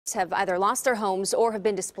have either lost their homes or have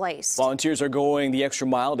been displaced. Volunteers are going the extra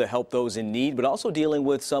mile to help those in need, but also dealing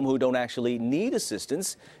with some who don't actually need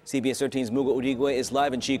assistance. CBS 13's Mugo Udigwe is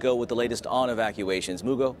live in Chico with the latest on evacuations.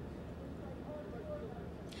 Mugo?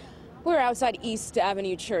 We're outside East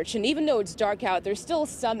Avenue Church, and even though it's dark out, there's still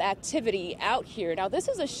some activity out here. Now, this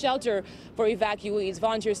is a shelter for evacuees.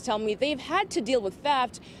 Volunteers tell me they've had to deal with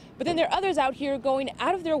theft, but then there are others out here going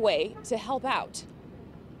out of their way to help out.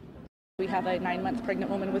 We have a 9-month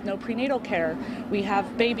pregnant woman with no prenatal care. We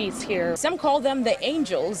have babies here. Some call them the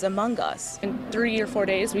angels among us. In 3 or 4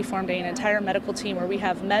 days, we formed an entire medical team where we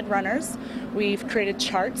have med runners. We've created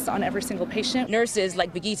charts on every single patient. Nurses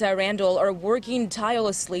like Begita Randall are working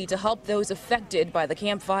tirelessly to help those affected by the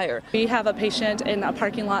Camp Fire. We have a patient in a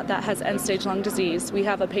parking lot that has end-stage lung disease. We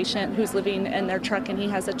have a patient who's living in their truck and he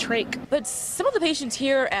has a trach. But some of the patients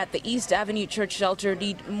here at the East Avenue Church shelter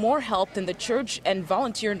need more help than the church and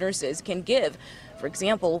volunteer nurses can give. For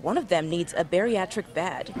example, one of them needs a bariatric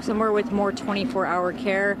bed. Somewhere with more 24-hour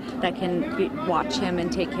care that can watch him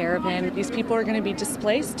and take care of him. These people are going to be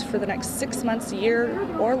displaced for the next 6 months, a year,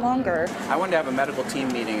 or longer. I wanted to have a medical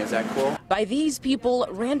team meeting. Is that cool? By these people,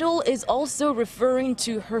 Randall is also referring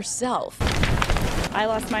to herself. I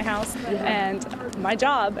lost my house and my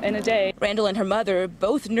job in a day. Randall and her mother,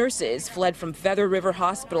 both nurses, fled from Feather River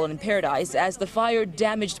Hospital in Paradise as the fire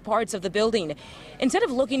damaged parts of the building. Instead of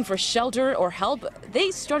looking for shelter or help, they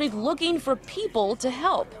started looking for people to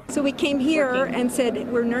help. So we came here and said,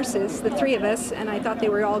 we're nurses, the three of us, and I thought they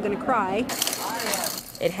were all going to cry.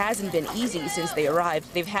 It hasn't been easy since they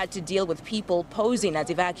arrived. They've had to deal with people posing as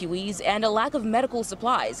evacuees and a lack of medical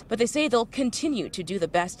supplies, but they say they'll continue to do the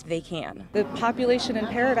best they can. The population in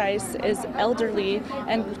Paradise is elderly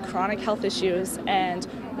and with chronic health issues, and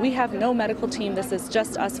we have no medical team. This is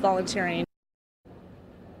just us volunteering.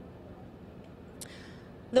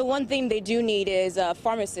 The one thing they do need is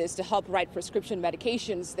pharmacists to help write prescription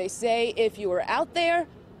medications. They say if you are out there,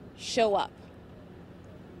 show up.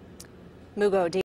 Mugo.